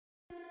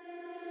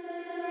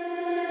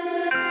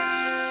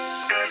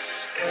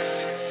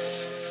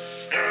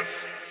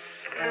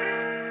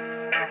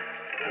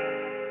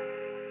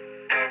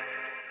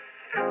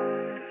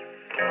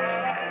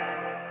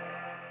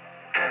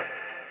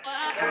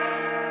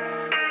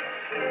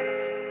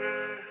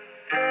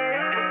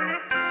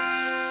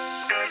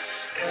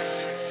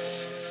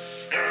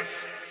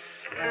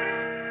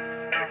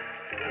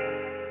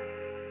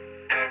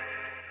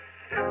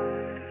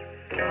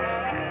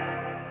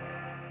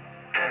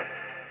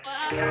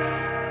Just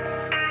a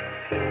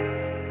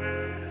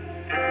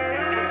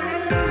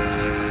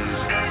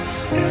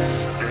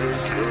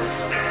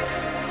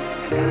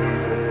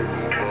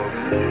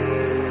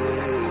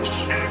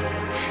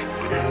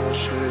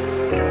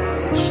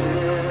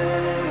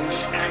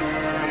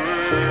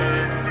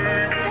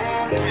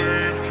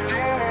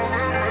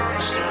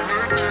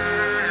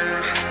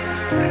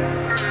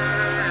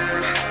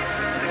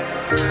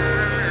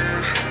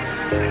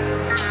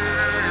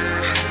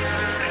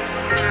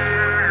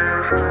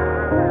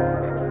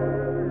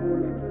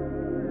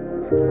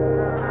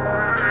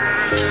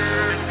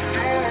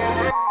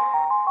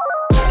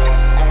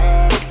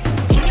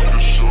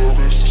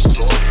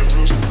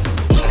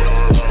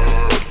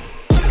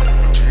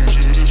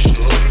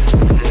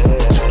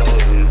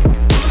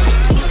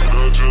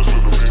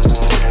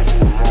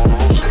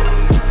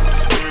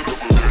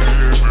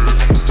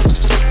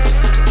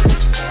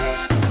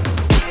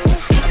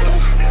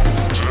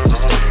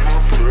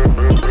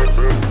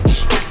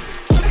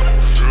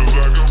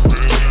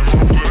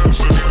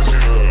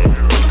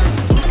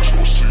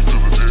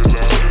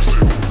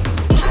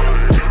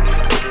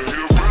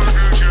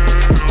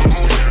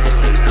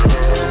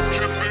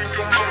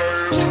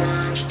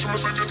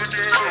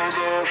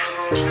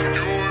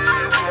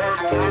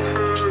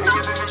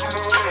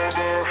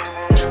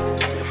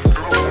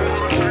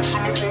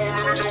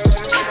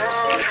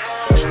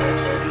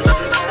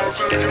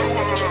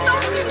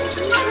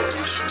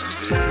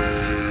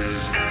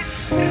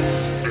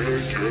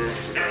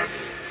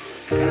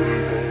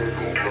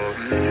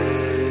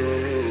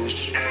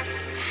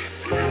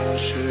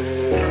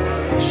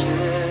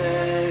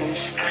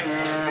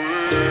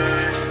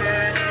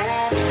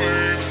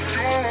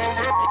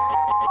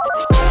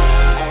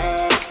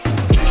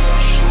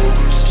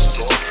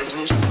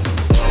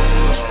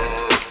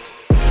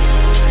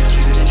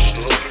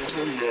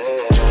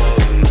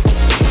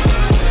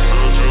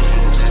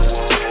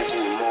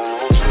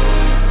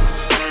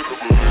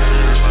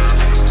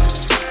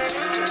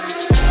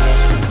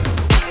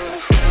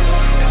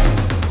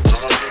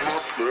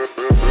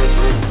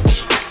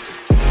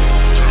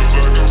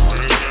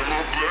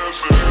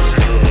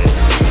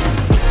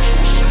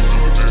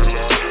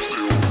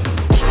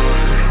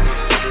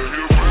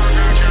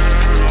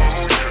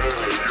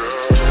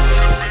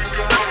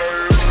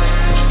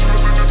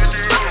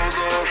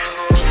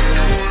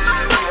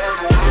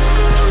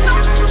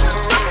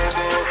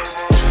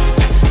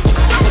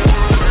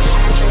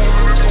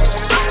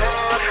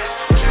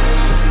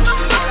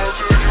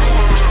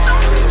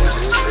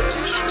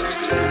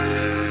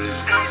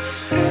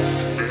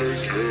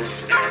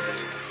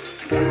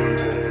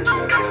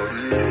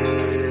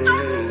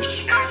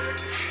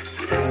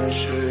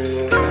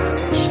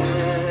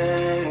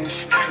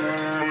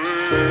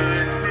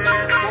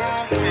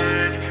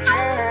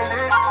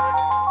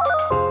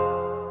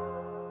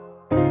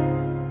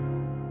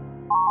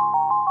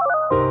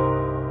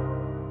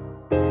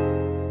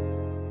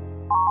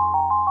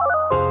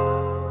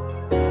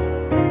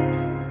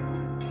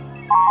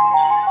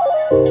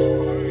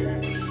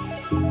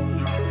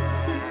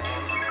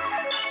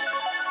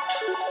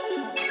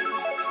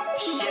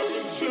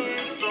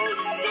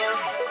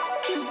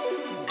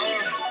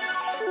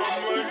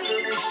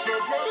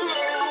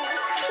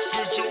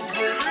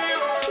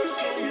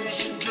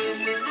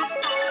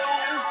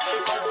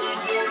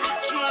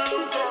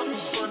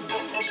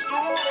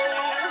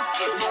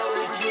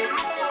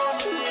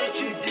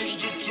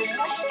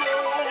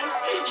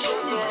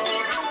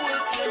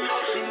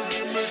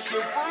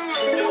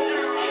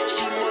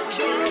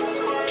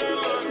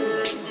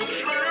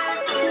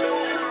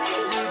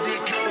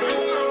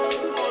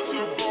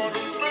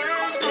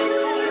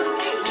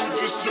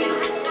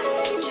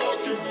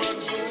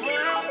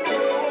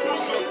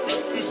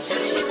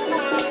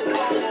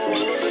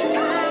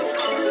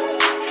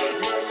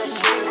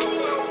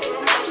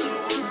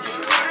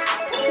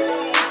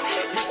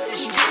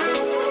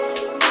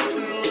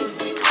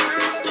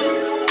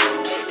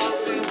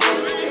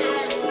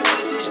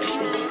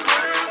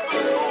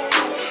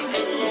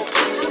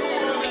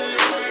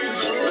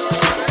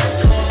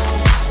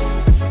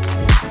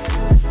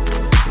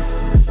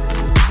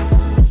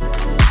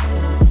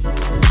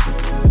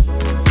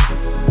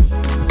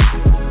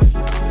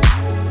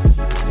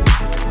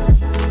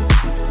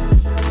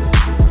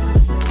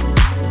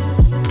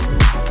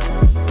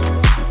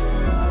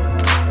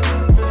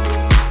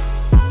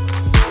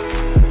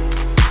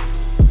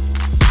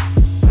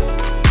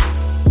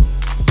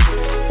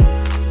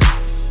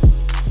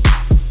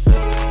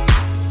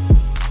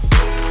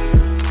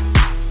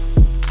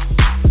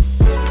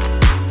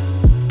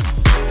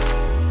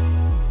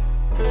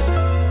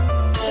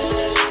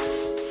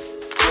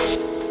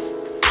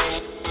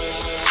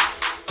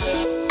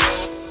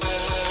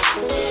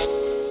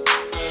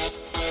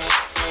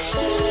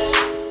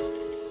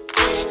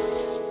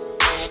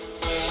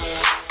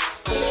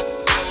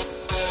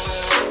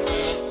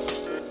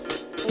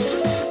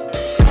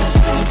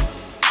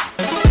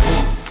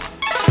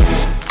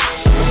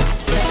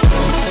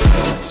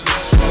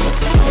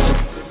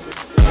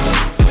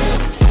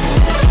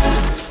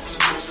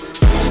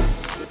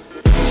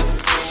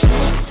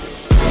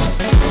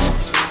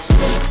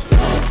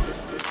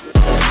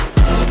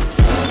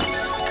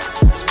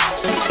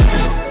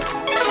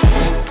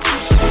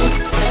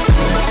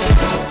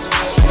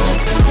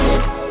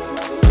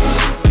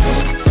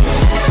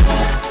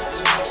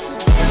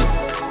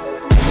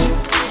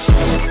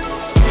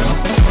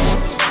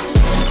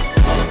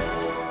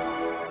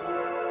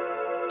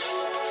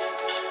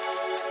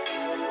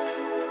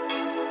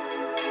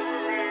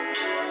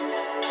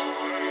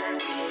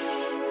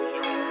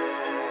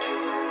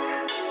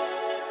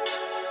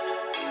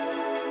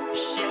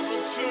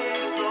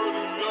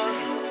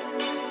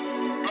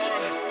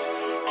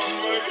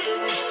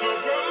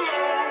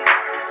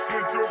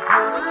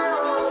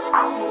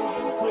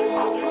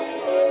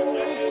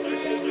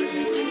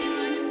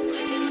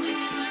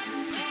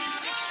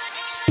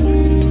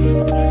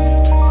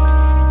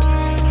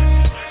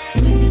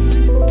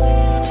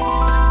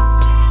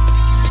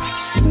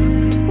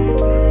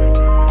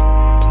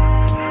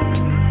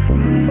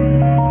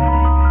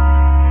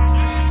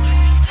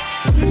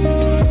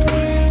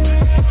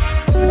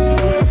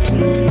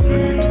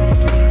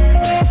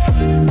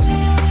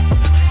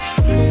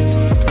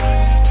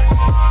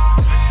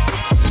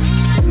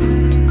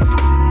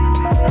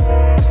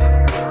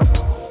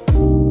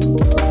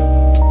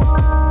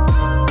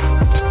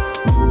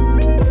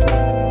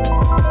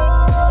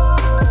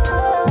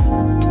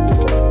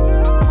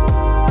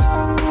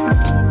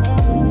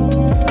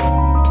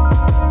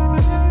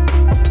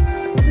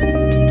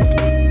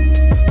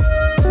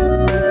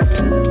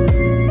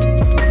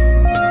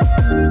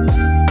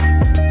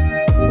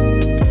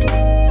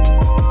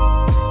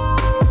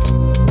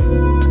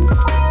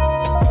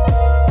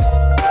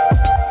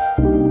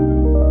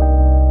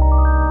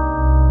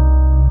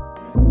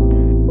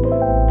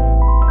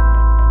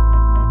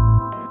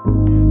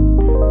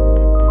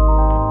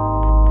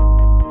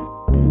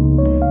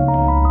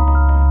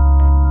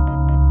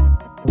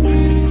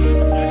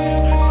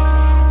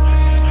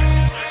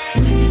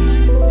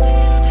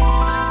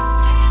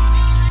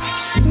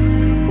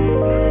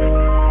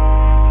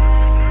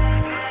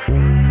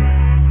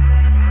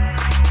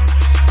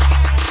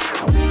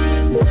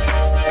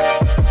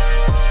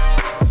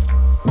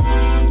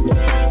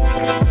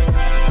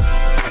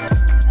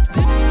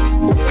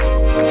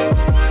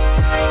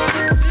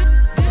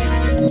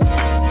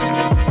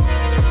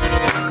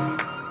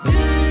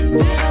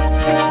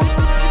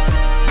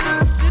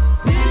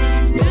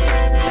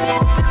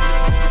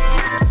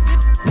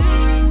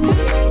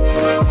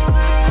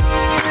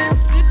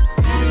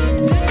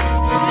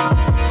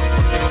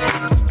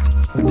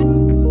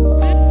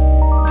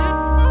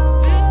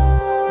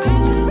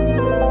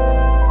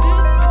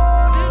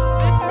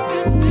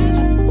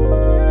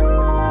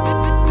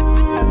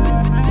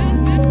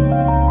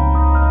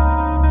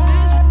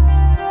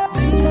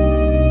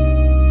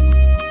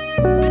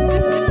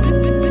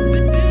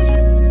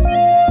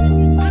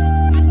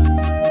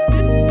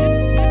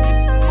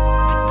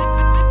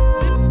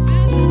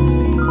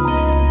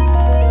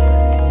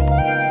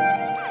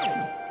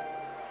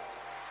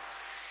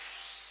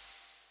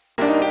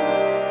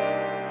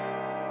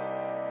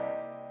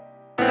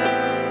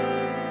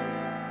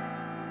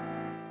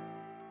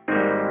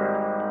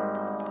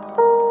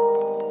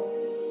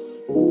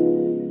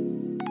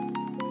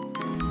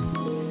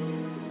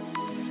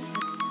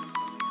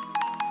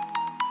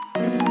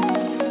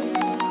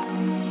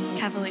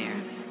Cavalier.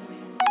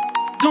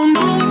 Don't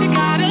know if you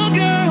got a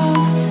girl.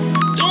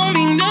 Don't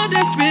mean no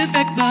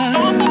disrespect, but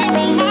don't you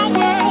roll my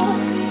world.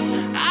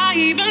 I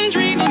even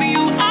dream of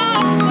you,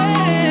 I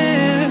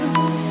swear.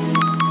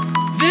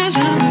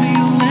 Visions of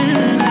you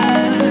and I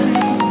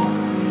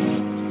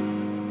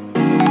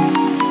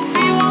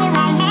see you all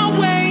around my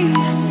way.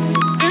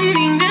 Been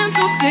needing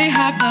to say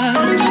hi, but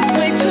I'm just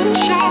way too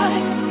shy.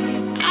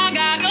 I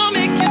gotta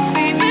make you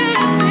see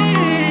this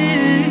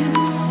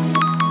is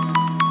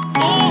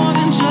more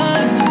than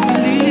just a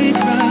silly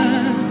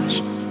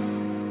crush.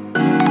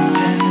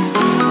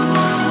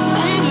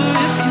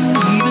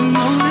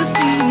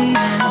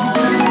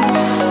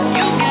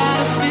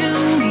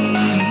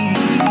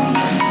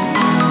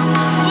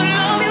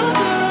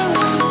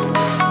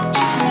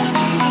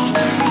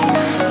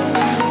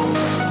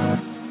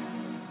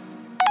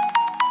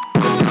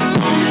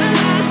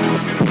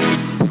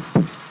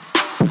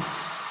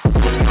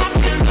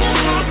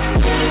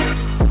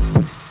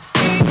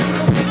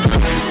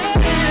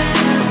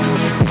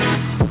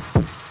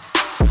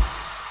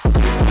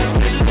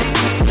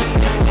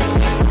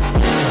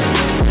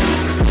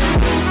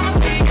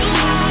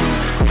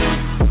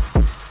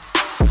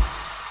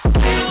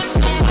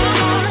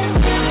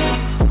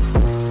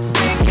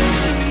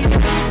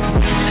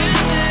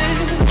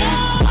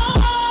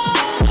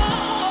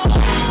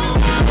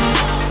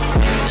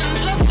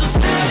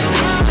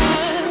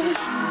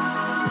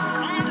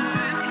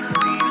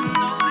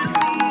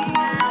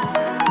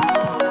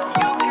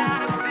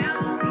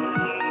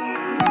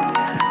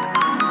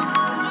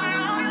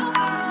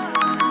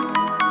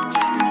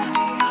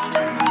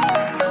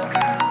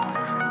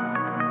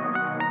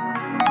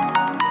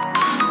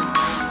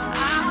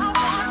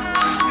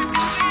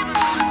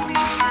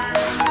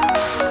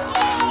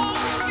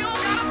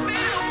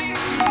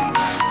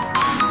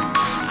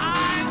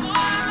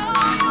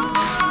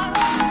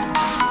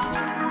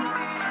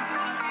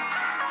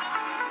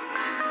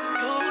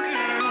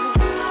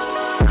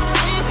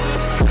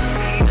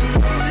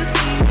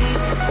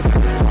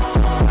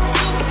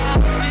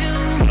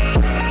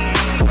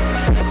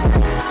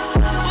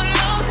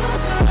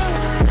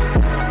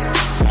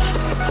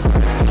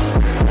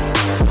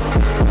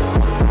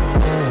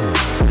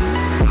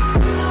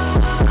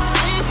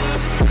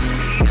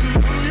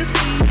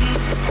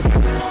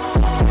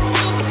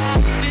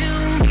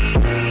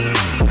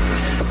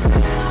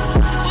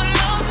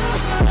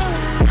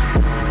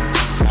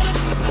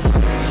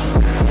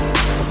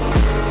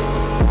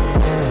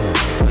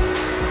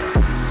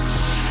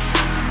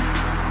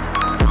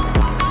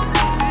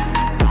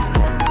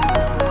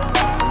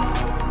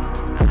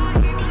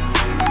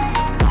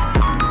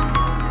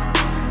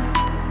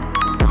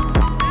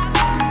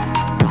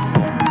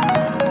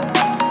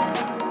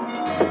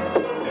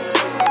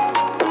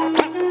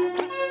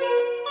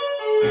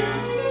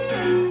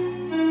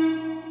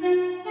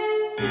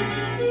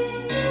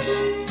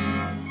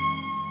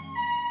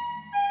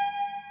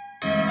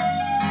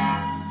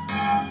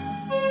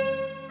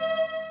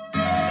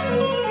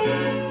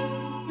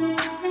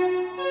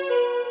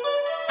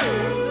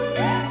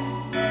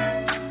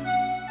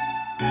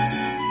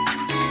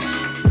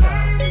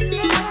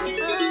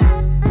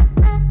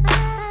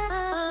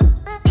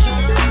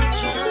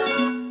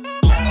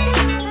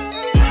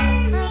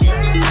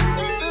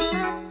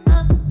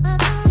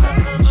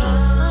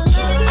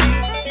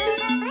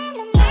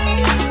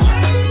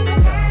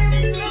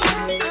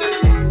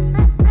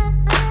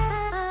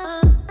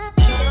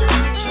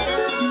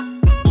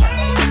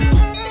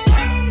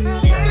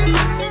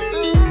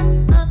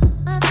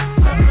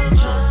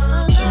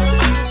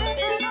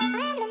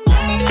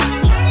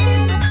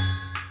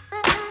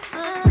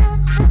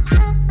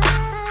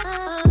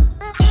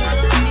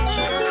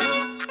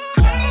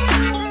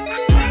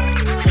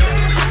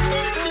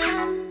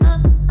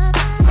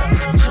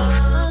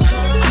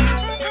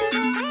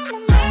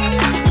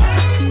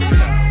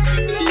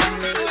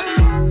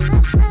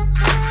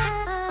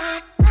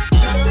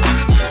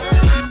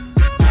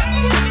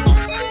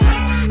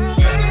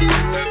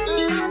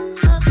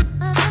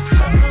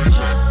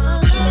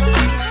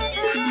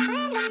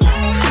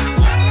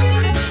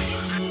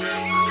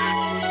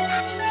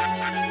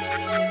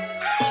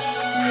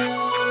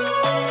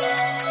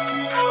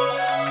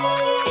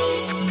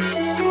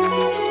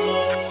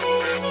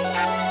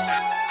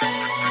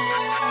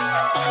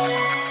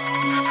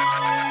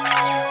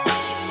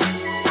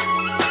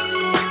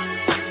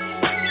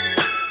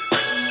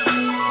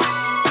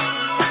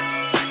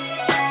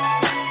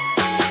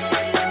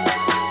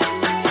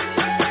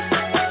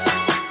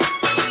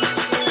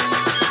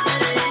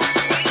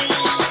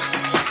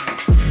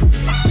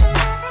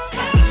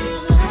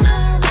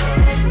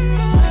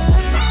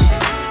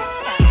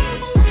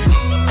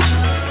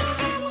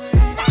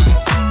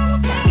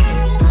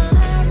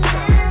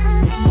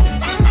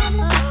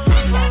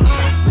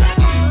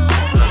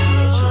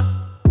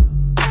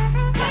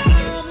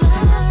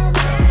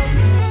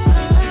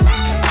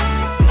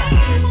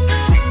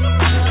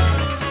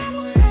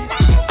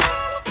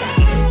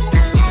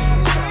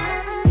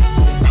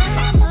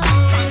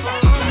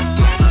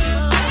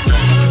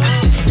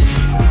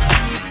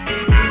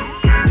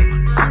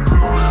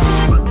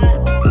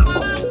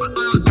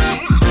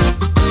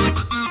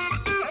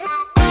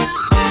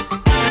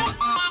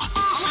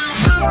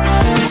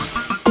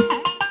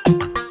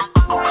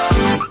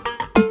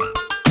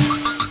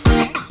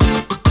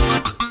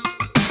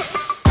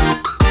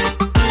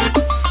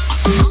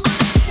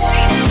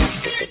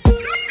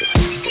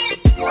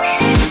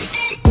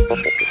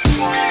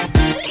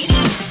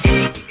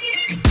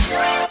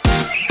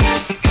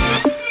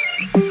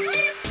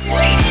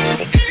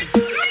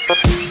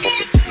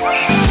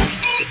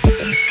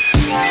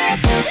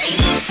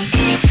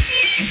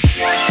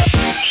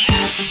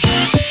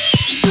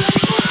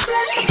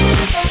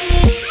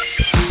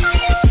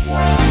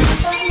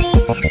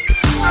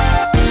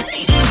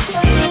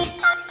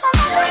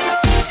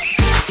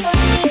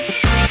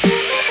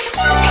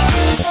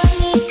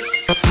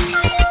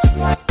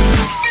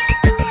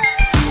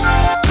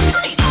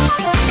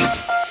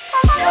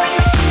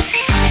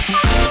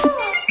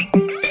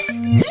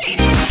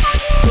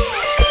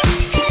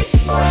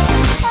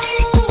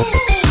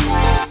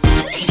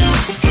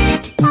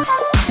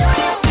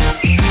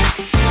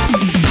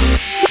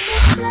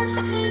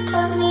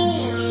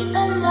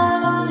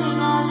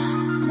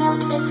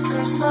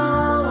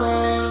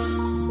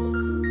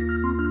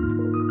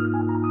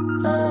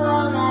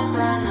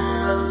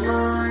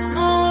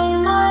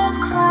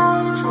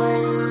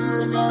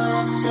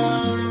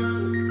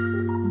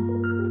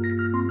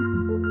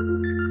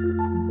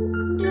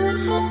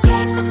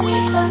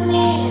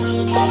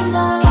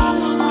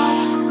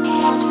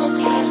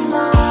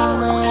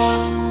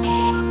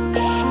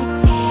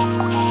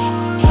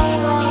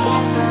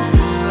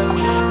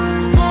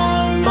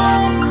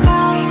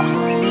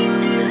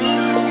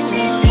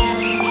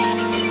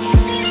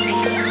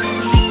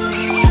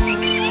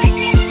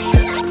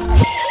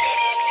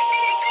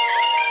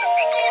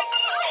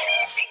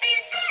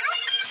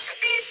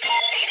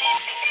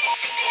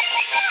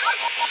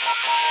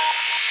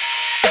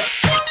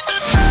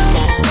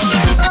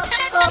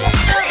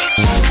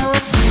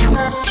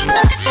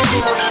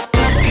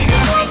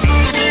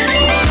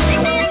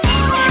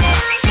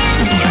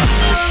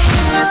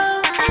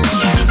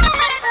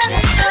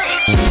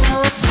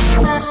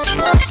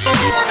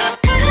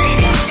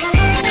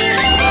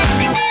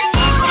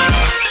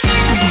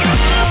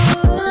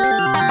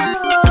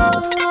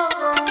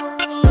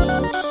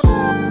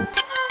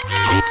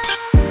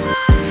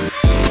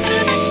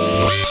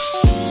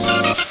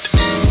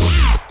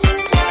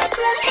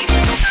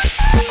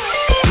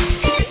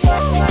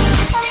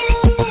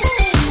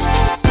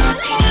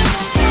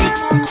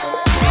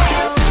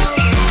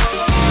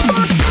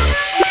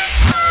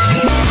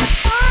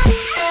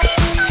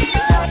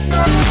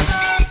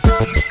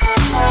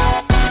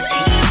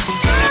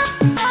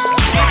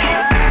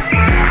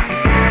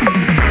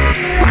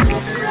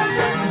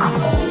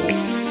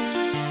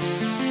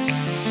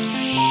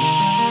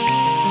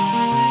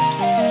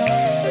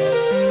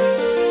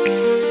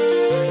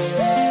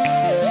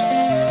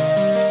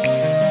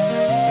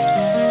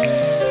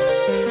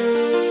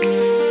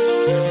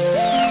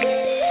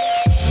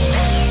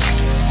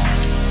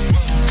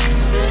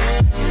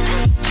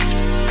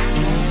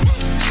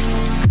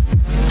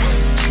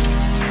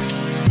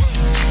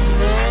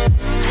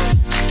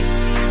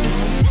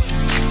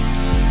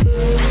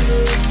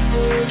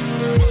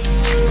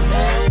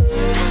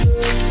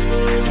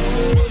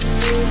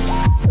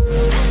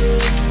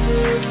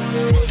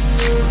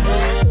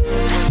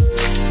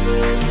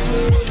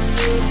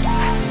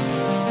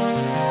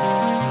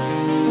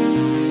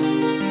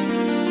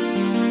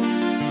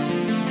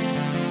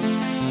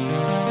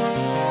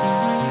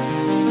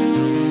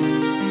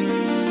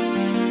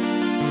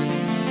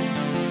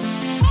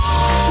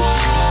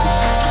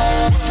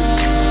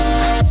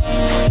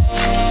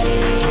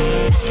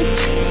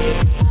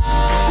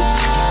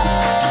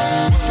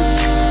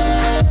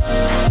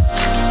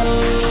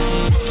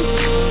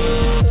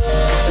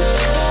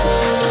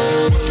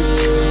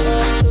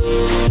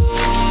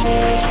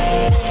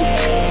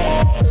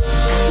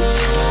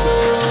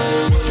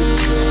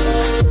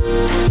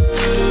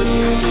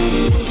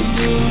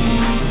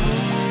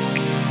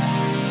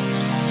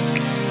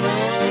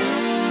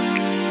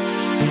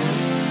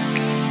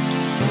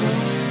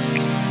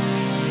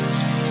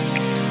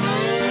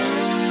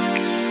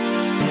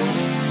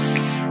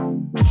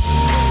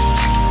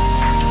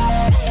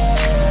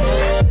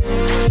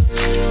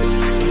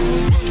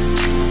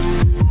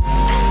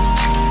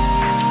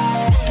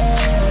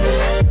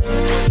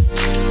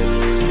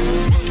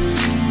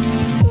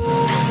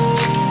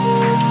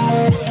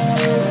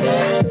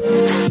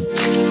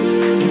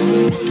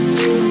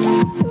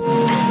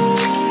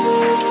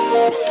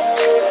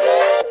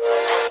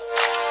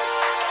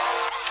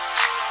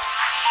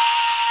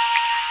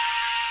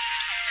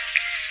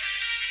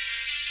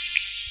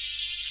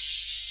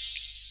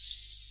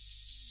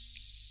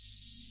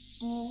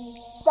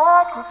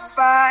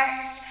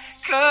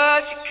 sacrifice,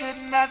 'cause you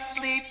could not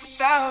sleep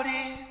without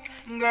it.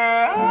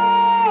 Girl,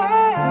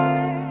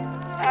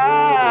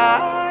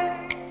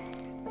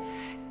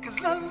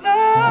 'cause I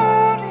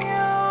love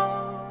you.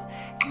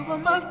 You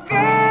are my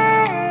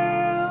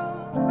girl.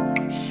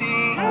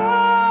 See, I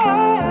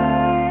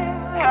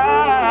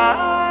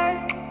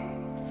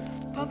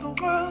thought the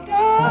world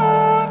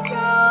of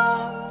you,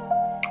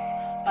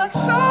 but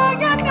so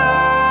you know.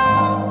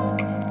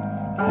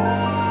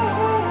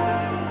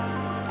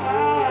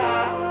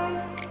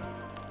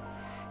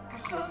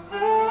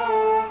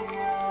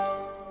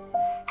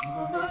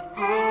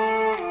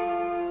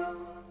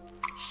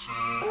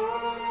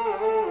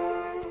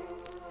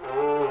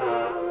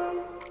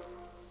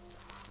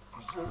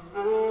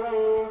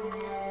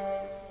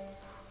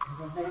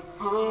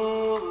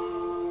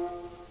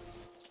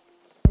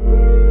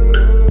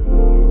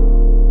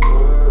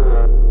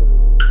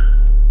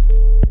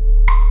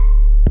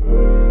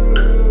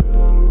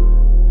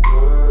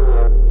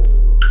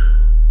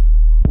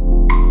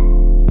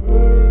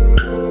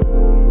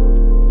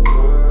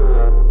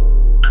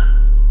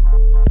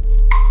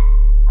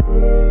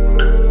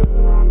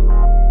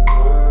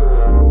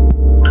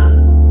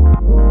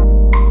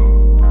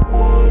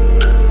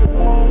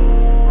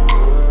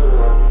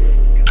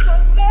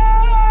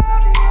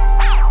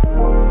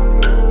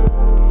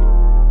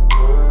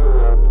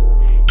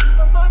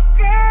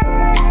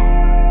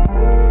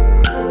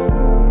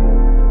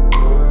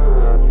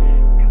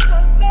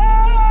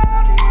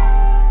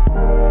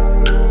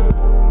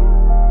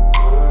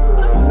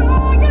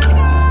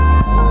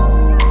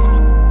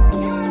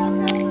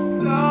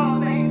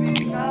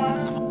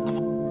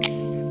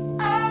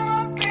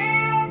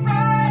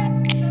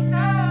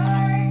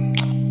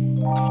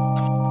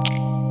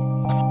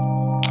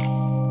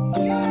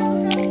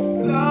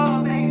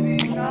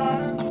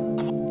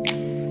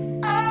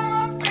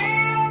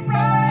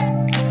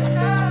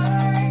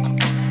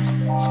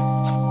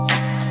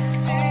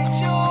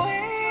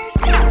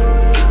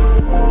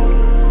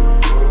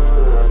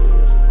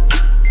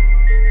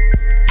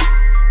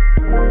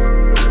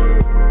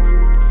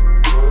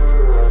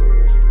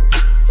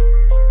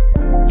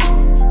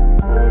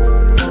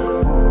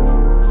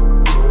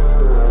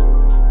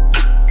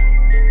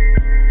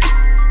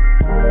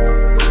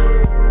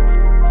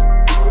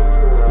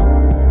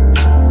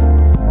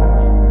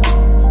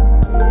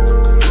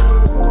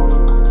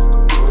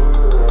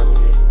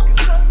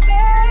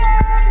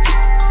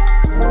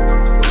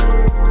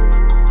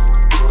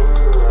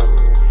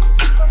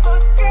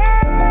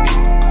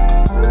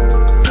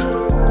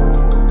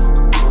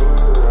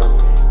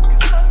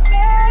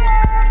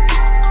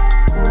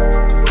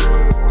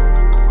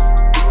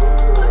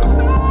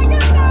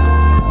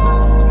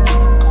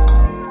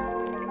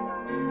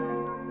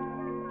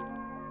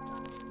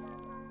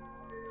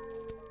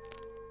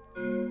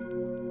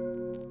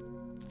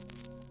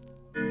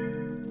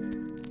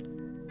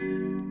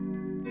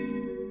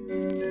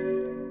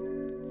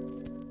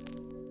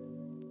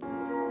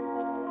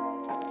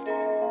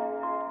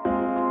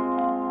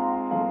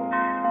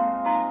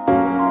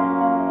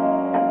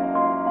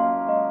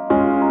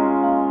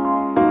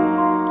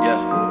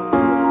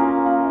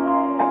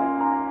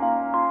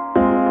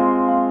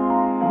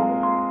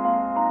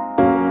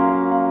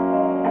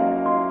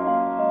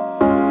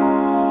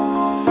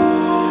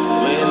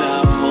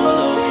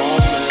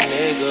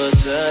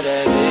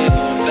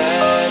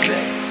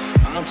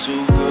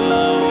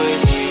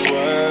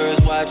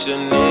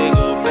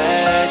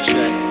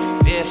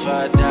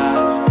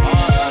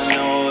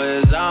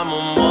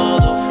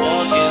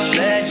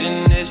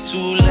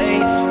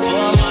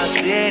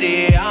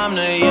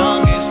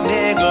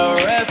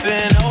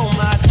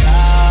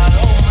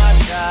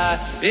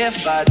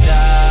 If I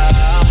die,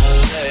 I'm a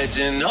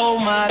legend. Oh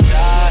my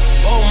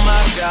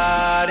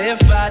God, if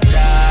I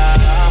die,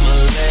 I'm a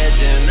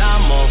legend.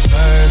 I'm on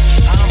first,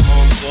 I'm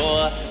on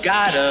tour.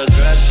 Got a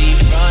girl, she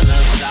from the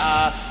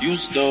south.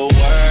 Used to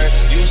work,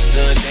 used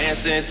to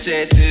dance in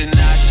Texas.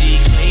 Now she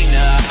clean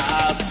the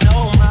house.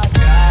 Oh my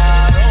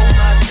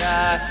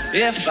God,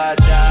 if I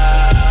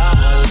die, I'm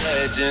a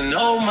legend.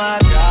 Oh my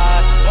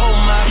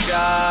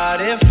God,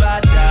 if I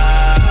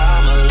die,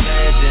 I'm a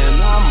legend.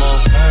 I'm on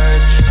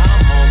first,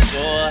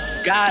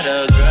 got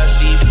a girl,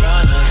 she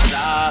from the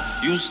south.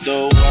 Used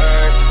to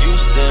work,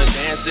 used to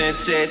dance in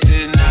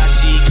Texas. Now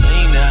she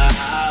clean the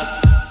house.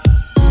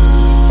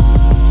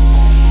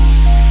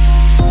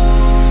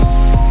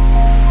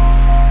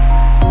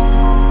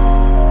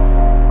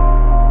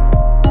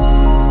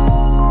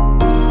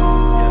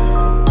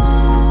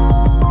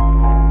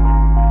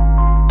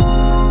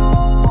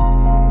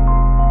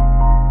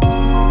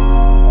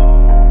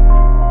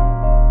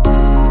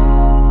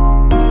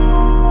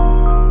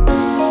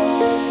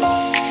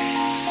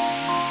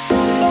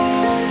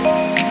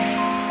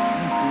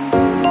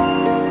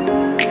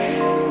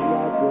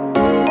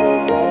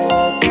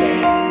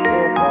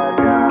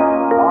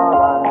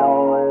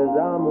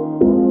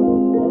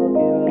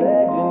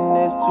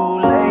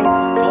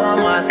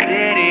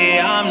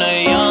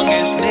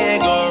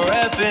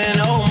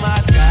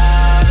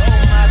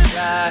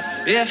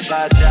 If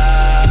I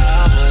die,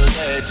 I'm a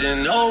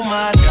legend. Oh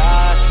my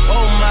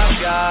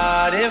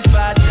God, if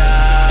I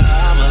die,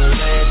 I'm a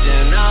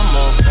legend. I'm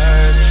on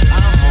first,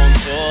 I'm on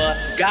tour.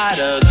 Got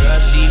a girl,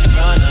 she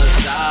from the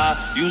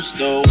south. Used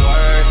to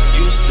work,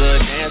 used to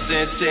dance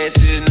in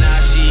Texas. Now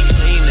she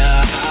clean the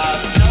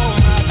house. Oh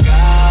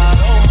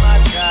my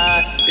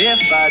God,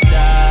 if I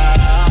die,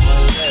 I'm a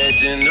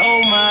legend.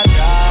 Oh my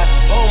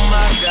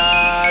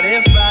God,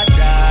 if I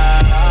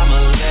die, I'm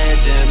a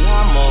legend.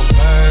 I'm on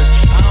first,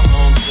 I'm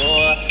on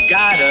tour.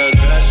 Got a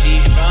girl, she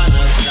from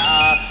the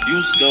south.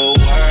 Used to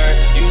work,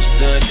 used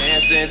to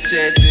dance in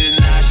Texas.